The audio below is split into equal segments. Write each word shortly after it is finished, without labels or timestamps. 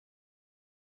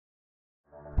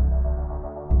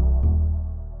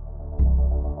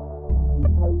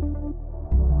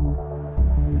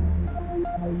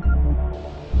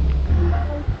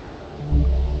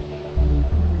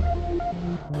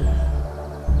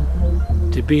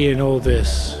To be in all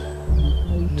this,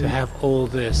 to have all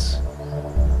this,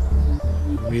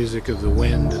 the music of the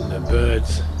wind and the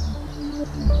birds,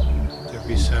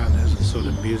 every sound has a sort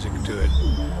of music to it.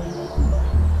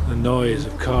 The noise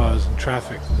of cars and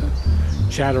traffic, the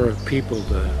chatter of people,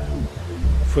 the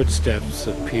footsteps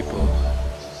of people,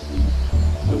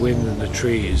 the wind in the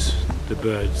trees, the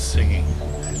birds singing.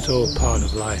 It's all part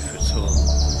of life. It's all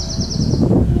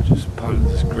just part of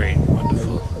this great,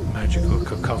 wonderful, magical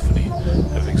cacophony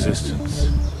of existence.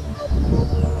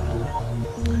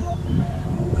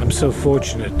 I'm so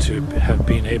fortunate to have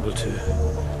been able to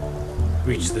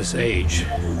reach this age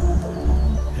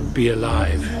and be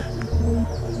alive.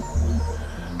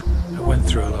 I went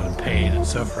through a lot of pain and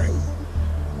suffering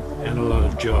and a lot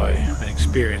of joy and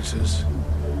experiences.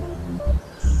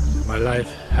 My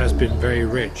life has been very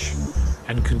rich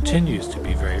and continues to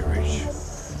be very rich.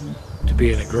 To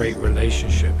be in a great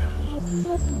relationship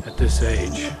at this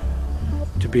age,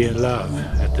 to be in love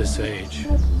at this age,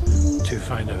 to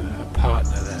find a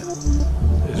partner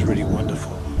that is really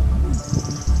wonderful,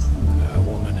 a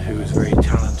woman who is very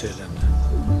talented and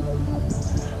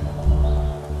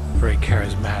very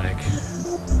charismatic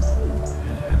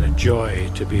and a joy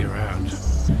to be around.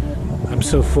 I'm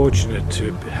so fortunate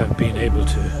to have been able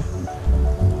to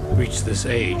reach this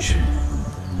age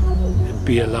and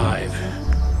be alive.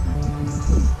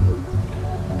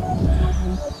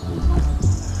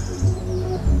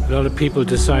 A lot of people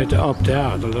decide to opt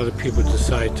out. A lot of people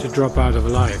decide to drop out of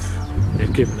life.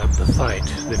 They've given up the fight.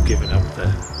 They've given up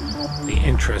the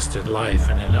interest in life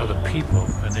and in other people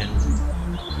and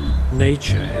in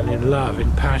nature and in love, in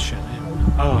passion,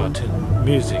 in art, in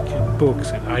music, in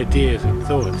books, in ideas and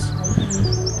thoughts.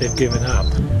 They've given up.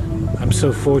 I'm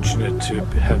so fortunate to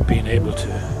have been able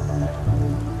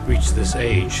to reach this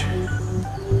age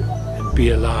and be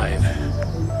alive.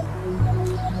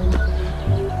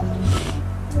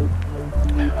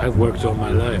 I've worked all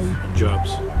my life in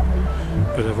jobs,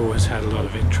 but I've always had a lot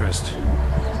of interest in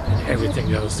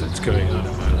everything else that's going on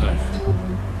in my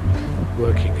life.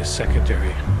 Working is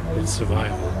secondary, it's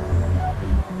survival.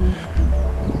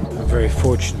 I'm very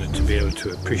fortunate to be able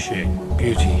to appreciate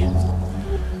beauty,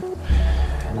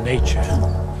 nature,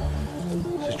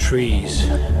 the trees,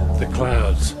 the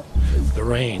clouds, the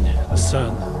rain, the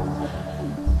sun,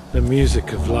 the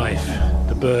music of life,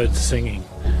 the birds singing,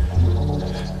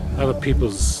 other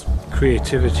people's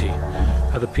creativity,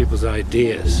 other people's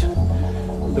ideas,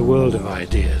 the world of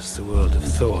ideas, the world of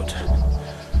thought,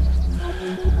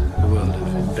 the world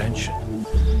of invention.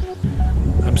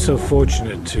 I'm so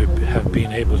fortunate to have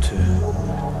been able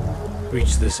to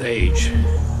reach this age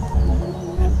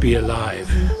and be alive,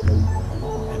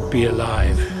 and be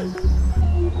alive.